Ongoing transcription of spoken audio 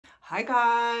Hi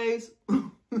guys!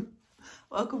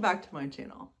 Welcome back to my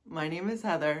channel. My name is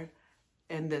Heather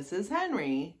and this is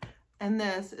Henry and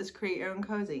this is Create Your Own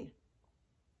Cozy.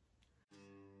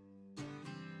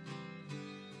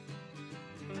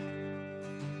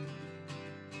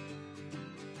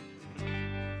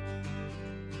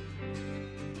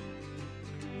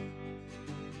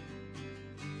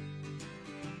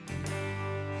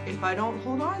 If I don't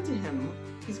hold on to him,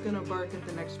 he's gonna bark at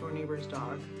the next door neighbor's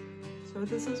dog. So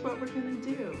this is what we're gonna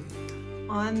do.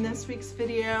 On this week's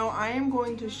video, I am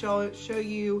going to show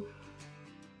you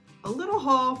a little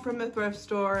haul from the thrift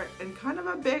store and kind of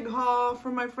a big haul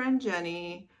from my friend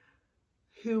Jenny,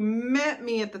 who met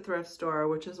me at the thrift store,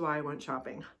 which is why I went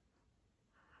shopping.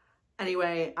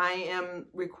 Anyway, I am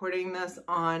recording this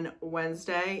on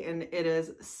Wednesday and it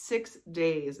is 6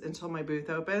 days until my booth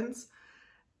opens.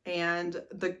 And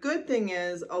the good thing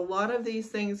is a lot of these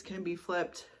things can be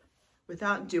flipped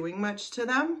without doing much to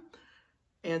them.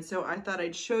 And so I thought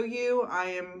I'd show you.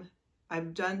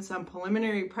 I've done some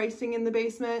preliminary pricing in the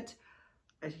basement.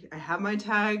 I have my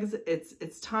tags.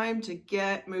 It's time to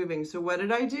get moving. So what did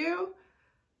I do?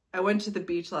 I went to the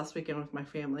beach last weekend with my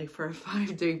family for a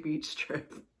 5-day beach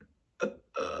trip.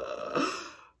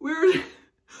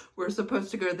 We're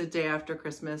supposed to go the day after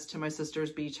Christmas to my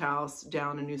sister's beach house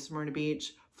down in New Smyrna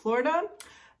Beach, Florida.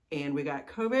 And we got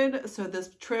COVID. So this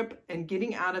trip and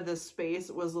getting out of this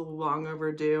space was long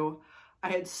overdue. I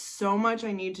had so much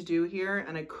I need to do here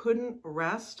and I couldn't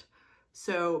rest.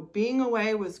 So being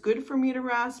away was good for me to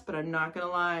rest, but I'm not gonna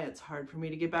lie, it's hard for me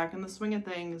to get back in the swing of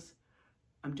things.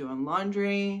 I'm doing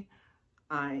laundry.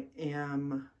 I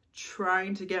am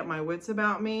trying to get my wits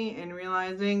about me and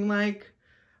realizing like,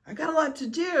 I got a lot to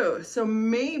do. So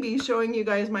maybe showing you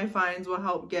guys my finds will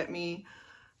help get me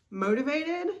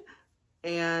motivated.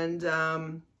 And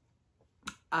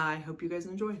I hope you guys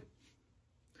enjoy.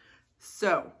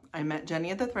 So I met Jenny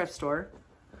at the thrift store.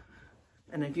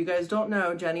 And if you guys don't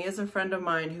know, Jenny is a friend of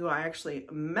mine who I actually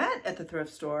met at the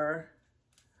thrift store,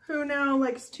 who now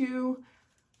likes to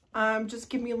just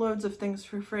give me loads of things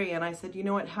for free. And I said, you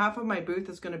know what, half of my booth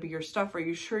is gonna be your stuff. Are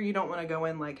you sure you don't wanna go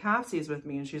in like halfsies with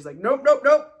me? And she's like, nope, nope,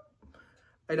 nope.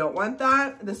 I don't want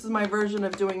that. This is my version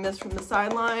of doing this from the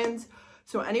sidelines.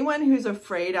 So anyone who's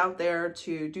afraid out there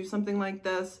to do something like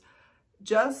this,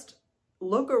 just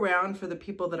look around for the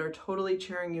people that are totally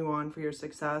cheering you on for your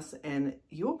success and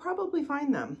you'll probably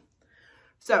find them.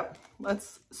 So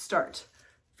let's start.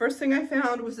 First thing I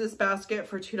found was this basket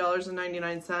for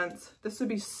 $2.99. This would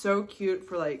be so cute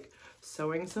for like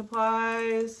sewing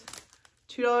supplies.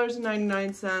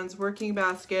 $2.99, working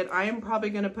basket. I am probably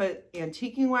gonna put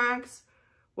antiquing wax,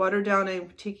 watered down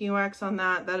antiquing wax on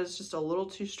that. That is just a little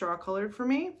too straw colored for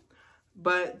me,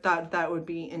 but that would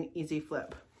be an easy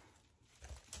flip.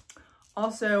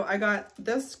 Also, I got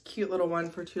this cute little one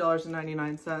for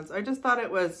 $2.99. I just thought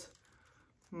it was,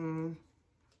 I don't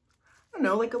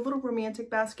know, like a little romantic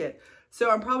basket. So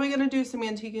I'm probably gonna do some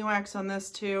antiquing wax on this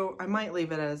too. I might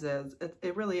leave it as is.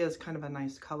 It really is kind of a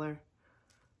nice color.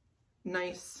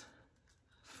 Nice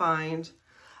find.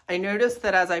 I noticed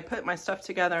that as I put my stuff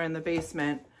together in the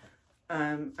basement,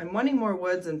 I'm wanting more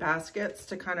woods and baskets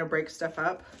to kind of break stuff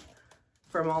up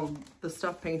from all the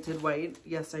stuff painted white.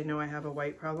 Yes, I know I have a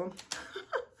white problem.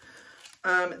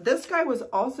 This guy was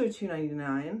also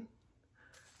 $2.99,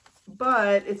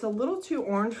 but it's a little too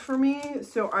orange for me.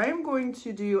 So I am going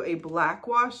to do a black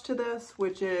wash to this,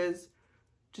 which is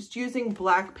just using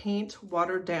black paint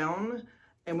watered down.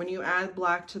 And when you add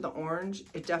black to the orange,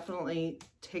 it definitely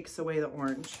takes away the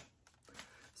orange.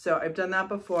 So I've done that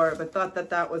before, but thought that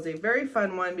that was a very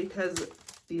fun one because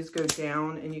these go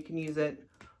down and you can use it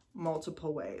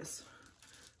multiple ways.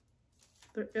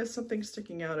 There is something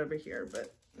sticking out over here,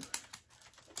 but,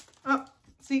 oh,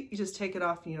 see, you just take it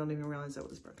off and you don't even realize that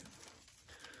was broken.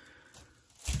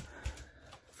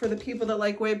 For the people that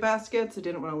like weight baskets, I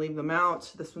didn't want to leave them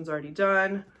out. This one's already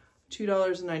done,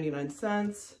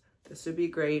 $2.99. This would be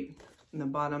great in the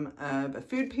bottom of a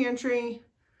food pantry.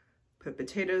 Put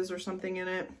potatoes or something in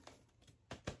it.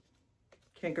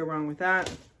 Can't go wrong with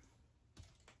that.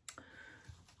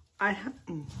 I have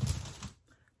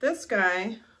this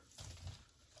guy,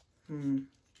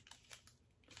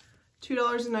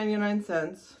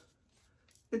 $2.99.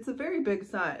 It's a very big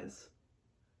size.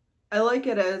 I like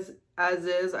it as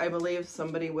is. I believe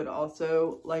somebody would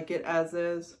also like it as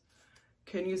is.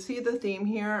 Can you see the theme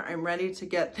here? I'm ready to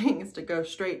get things to go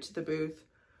straight to the booth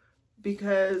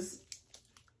because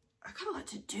I got a lot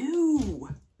to do.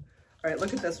 All right,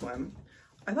 look at this one.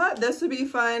 I thought this would be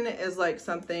fun as like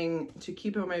something to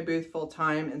keep in my booth full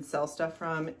time and sell stuff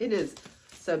from. It is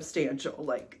substantial.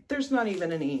 Like there's not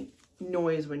even any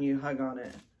noise when you hug on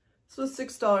it. This was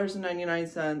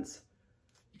 $6.99.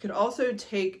 You could also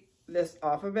take this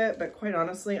off of it, but quite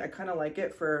honestly, I kind of like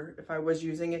it for if I was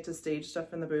using it to stage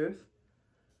stuff in the booth.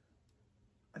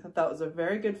 I thought that was a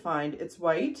very good find. It's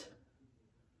white.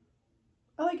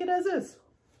 I like it as is.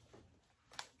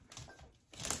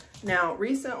 Now,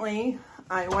 recently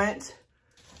I went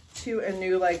to a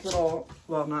new like little,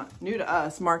 well, not new to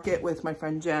us, market with my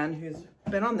friend Jen, who's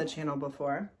been on the channel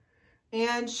before.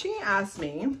 And she asked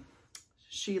me,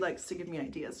 she likes to give me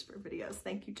ideas for videos.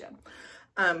 Thank you, Jen.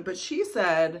 But she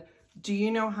said, do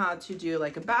you know how to do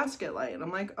like a basket light? And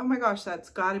I'm like, oh my gosh, that's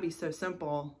gotta be so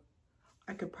simple.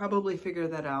 I could probably figure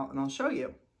that out and I'll show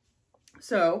you.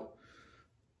 So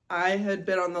I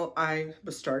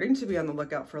was starting to be on the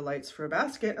lookout for lights for a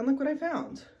basket, and look what I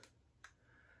found.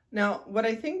 Now, what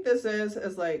I think this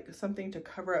is like something to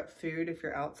cover up food if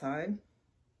you're outside,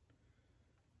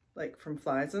 like from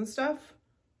flies and stuff,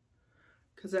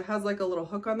 because it has like a little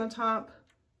hook on the top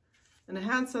and it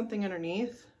had something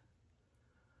underneath.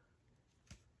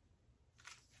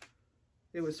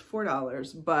 It was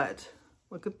 $4, but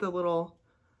look at the little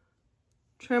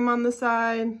trim on the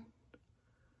side.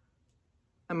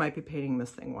 I might be painting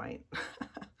this thing white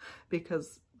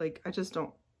because like, I just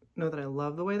don't know that I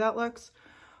love the way that looks,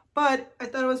 but I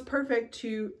thought it was perfect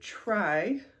to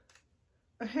try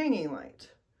a hanging light.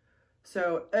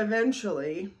 So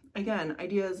eventually, again,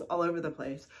 ideas all over the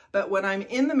place, but when I'm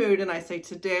in the mood and I say,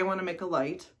 today I want to make a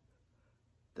light,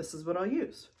 this is what I'll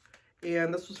use.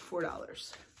 And this was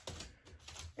 $4.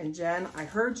 And Jen, I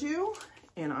heard you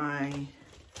and I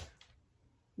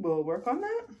will work on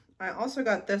that. I also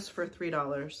got this for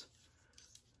 $3.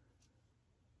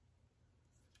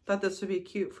 Thought this would be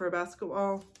cute for a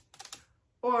basketball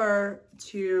or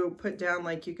to put down,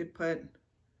 like you could put,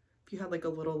 if you had like a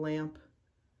little lamp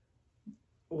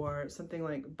or something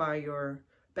like by your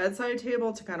bedside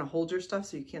table to kind of hold your stuff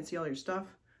so you can't see all your stuff.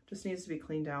 Just needs to be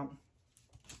cleaned out.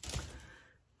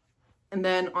 And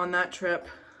then on that trip,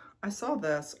 I saw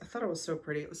this. I thought it was so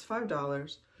pretty. It was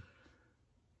 $5.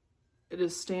 It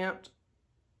is stamped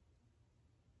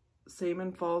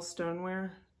Salmon Falls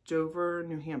Stoneware, Dover,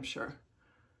 New Hampshire.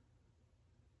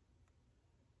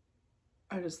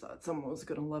 I just thought someone was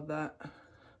gonna love that.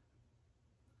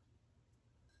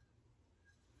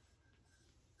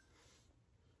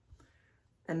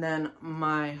 And then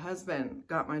my husband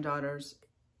got my daughter's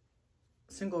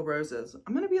single roses.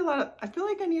 I feel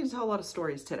like I need to tell a lot of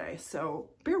stories today, so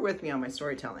bear with me on my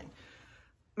storytelling.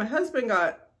 My husband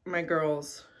got my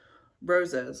girls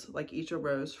roses, like each a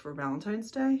rose for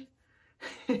Valentine's Day,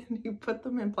 and he put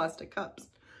them in plastic cups.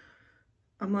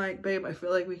 I'm like, babe, I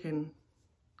feel like we can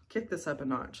kick this up a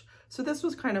notch. So this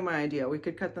was kind of my idea. We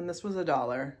could cut them, this was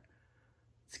 $1.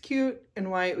 It's cute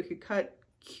and white. We could cut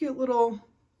cute little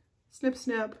snip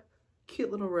snip,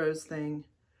 cute little rose thing.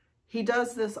 He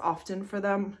does this often for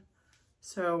them,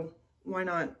 so why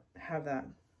not have that?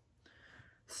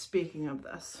 Speaking of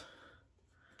this,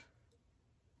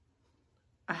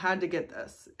 I had to get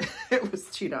this. It was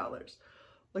 $2.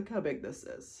 Look how big this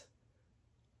is.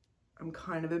 I'm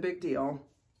kind of a big deal.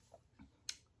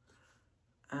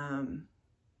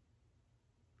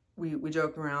 We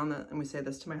joke around and we say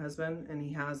this to my husband, and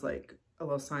he has like a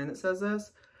little sign that says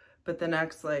this, but the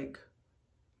next, like,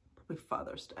 probably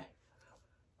Father's Day,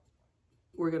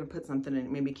 we're gonna put something in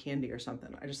it, maybe candy or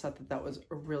something. I just thought that that was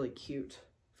a really cute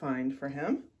find for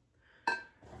him.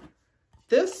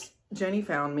 This Jenny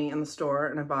found me in the store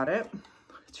and I bought it,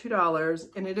 $2,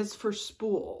 and it is for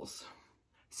spools.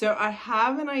 So I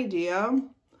have an idea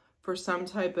for some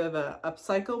type of a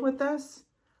upcycle with this,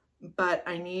 but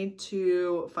I need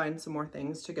to find some more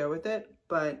things to go with it,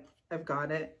 but I've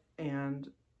got it and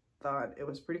thought it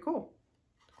was pretty cool.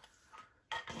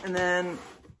 And then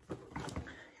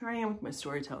here I am with my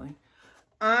storytelling.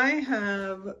 I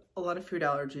have a lot of food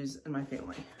allergies in my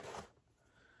family.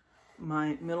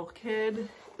 My middle kid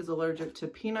is allergic to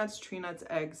peanuts, tree nuts,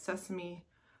 eggs, sesame,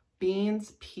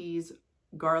 beans, peas,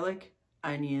 garlic,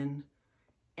 onion,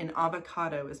 and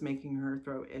avocado is making her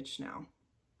throat itch now.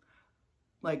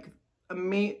 Like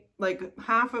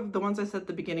half of the ones I said at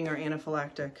the beginning are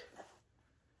anaphylactic.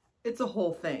 It's a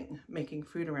whole thing making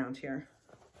food around here.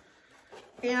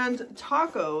 And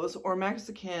tacos or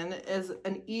Mexican is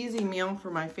an easy meal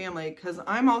for my family because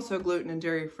I'm also gluten and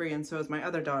dairy free, and so is my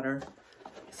other daughter.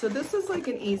 So this is like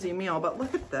an easy meal, but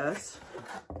look at this.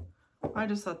 I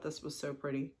just thought this was so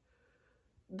pretty.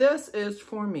 This is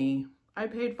for me. I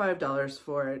paid $5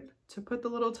 for it to put the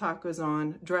little tacos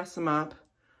on, dress them up.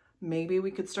 Maybe we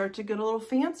could start to get a little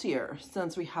fancier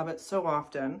since we have it so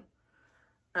often.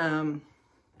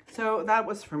 So that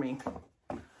was for me.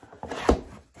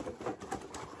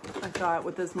 I got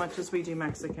with as much as we do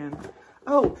Mexican.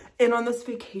 Oh, and on this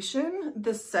vacation,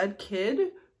 this said kid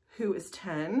who is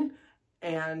 10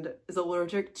 and is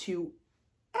allergic to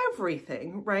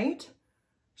everything, right?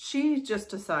 She just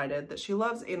decided that she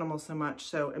loves animals so much.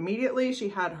 So immediately she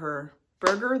had her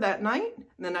burger that night.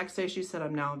 And the next day she said,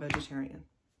 I'm now a vegetarian.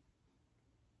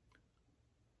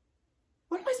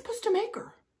 What am I supposed to make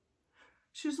her?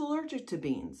 She's allergic to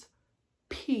beans,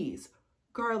 peas,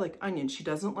 garlic, onion. She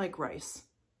doesn't like rice.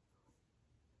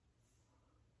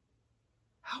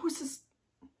 How is this?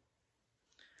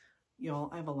 Y'all,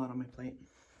 I have a lot on my plate.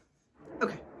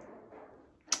 Okay,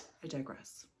 I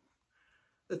digress.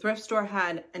 The thrift store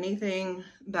had anything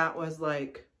that was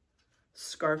like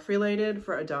scarf related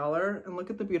for $1. And look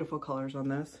at the beautiful colors on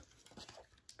this.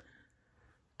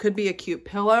 Could be a cute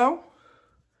pillow.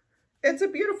 It's a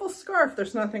beautiful scarf.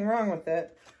 There's nothing wrong with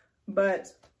it.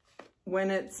 But when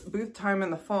it's booth time in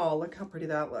the fall, look how pretty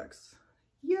that looks.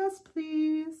 Yes,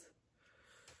 please.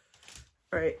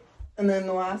 All right. And then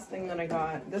the last thing that I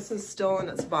got, this is still in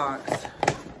its box.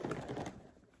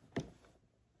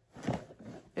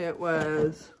 It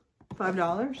was $5.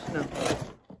 No,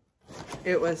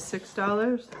 it was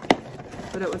 $6,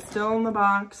 but it was still in the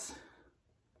box.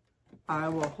 I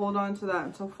will hold on to that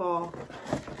until fall.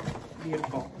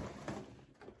 Beautiful.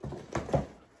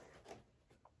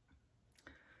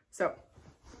 So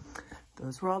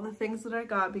those were all the things that I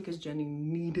got because Jenny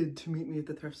needed to meet me at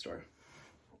the thrift store.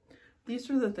 These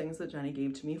are the things that Jenny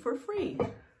gave to me for free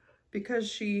because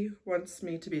she wants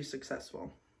me to be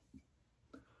successful.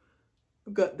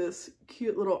 I've got this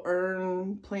cute little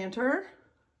urn planter,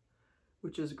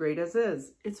 which is great as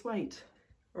is. It's white,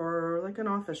 or like an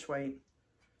office white.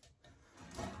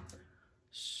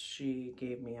 She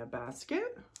gave me a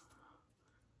basket.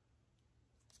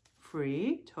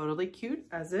 Free, totally cute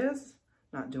as is,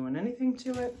 not doing anything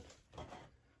to it.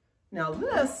 Now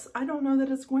this, I don't know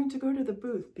that it's going to go to the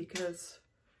booth because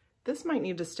this might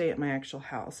need to stay at my actual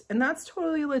house. And that's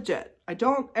totally legit.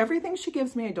 Everything she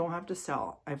gives me, I don't have to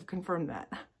sell. I've confirmed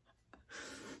that.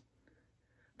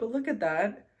 But look at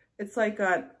that. It's like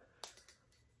got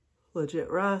legit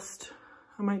rust.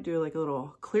 I might do like a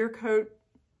little clear coat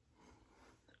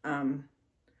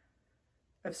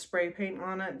of spray paint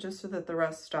on it just so that the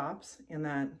rust stops and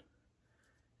that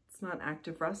it's not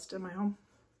active rust in my home.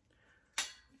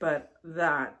 But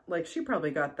that, like she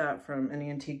probably got that from an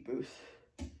antique booth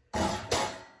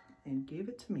and gave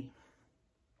it to me.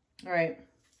 All right.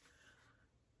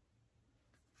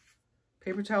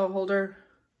 Paper towel holder.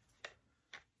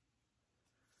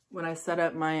 When I set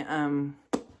up my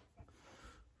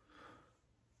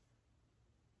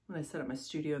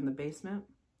studio in the basement,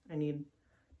 I need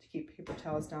to keep paper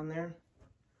towels down there.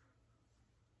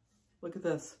 Look at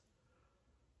this.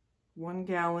 1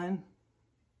 gallon.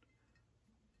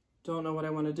 Don't know what I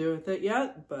want to do with it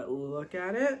yet, but look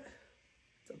at it.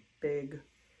 It's a big.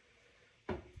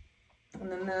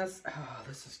 And then this, oh,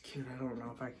 this is cute. I don't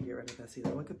know if I can get rid of this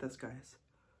either. Look at this, guys.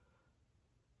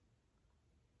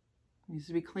 Needs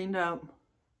to be cleaned up.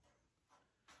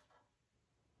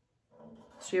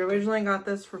 She originally got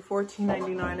this for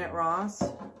 $14.99 at Ross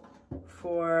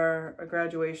for a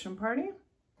graduation party.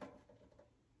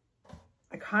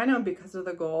 I kind of, because of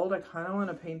the gold, I kind of want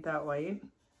to paint that white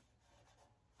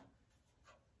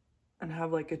and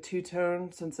have like a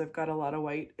two-tone. Since I've got a lot of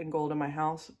white and gold in my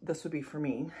house, this would be for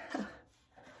me.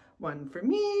 One for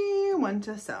me, one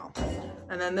to sell.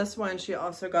 And then this one she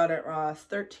also got at Ross,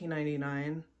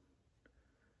 $13.99.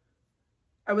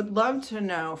 I would love to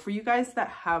know, for you guys that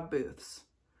have booths,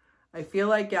 I feel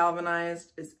like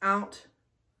galvanized is out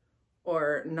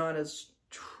or not as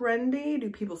trendy. Do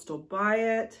people still buy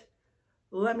it?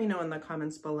 Let me know in the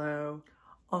comments below.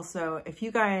 Also, if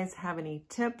you guys have any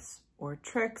tips or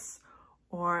tricks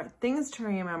or things to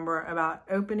remember about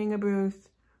opening a booth,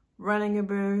 running a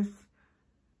booth,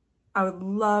 I would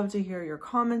love to hear your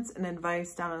comments and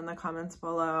advice down in the comments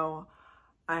below.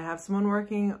 I have someone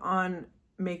working on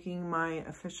making my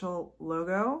official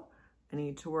logo. I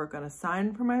need to work on a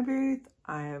sign for my booth.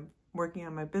 I am working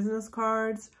on my business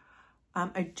cards.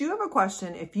 I do have a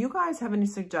question. If you guys have any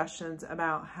suggestions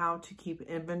about how to keep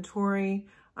inventory,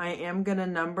 I am gonna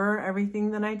number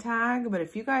everything that I tag, but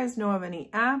if you guys know of any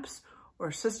apps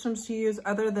or systems to use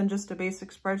other than just a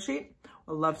basic spreadsheet,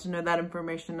 I'd love to know that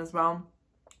information as well.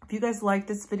 If you guys like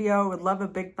this video, would love a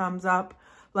big thumbs up.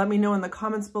 Let me know in the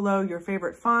comments below your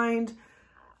favorite find.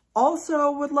 Also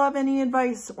would love any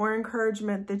advice or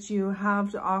encouragement that you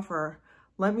have to offer.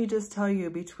 Let me just tell you,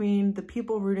 between the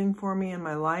people rooting for me in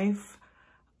my life,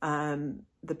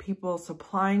 the people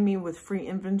supplying me with free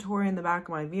inventory in the back of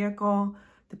my vehicle,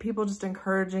 the people just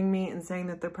encouraging me and saying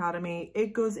that they're proud of me,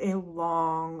 it goes a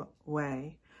long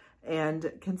way.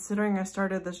 And considering I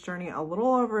started this journey a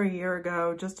little over a year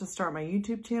ago just to start my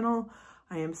YouTube channel,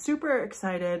 I am super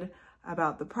excited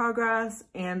about the progress,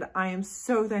 and I am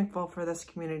so thankful for this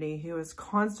community who is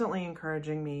constantly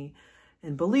encouraging me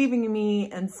and believing in me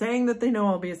and saying that they know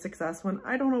I'll be a success when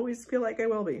I don't always feel like I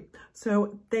will be.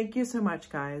 So thank you so much,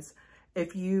 guys.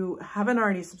 If you haven't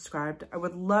already subscribed, I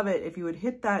would love it if you would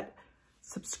hit that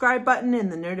subscribe button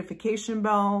and the notification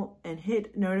bell and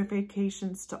hit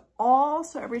notifications to all,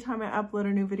 so every time I upload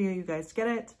a new video, you guys get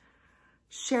it.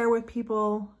 Share with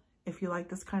people if you like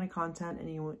this kind of content and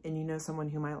you know someone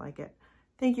who might like it.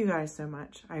 Thank you guys so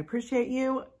much. I appreciate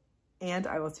you, and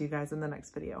I will see you guys in the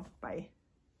next video. Bye.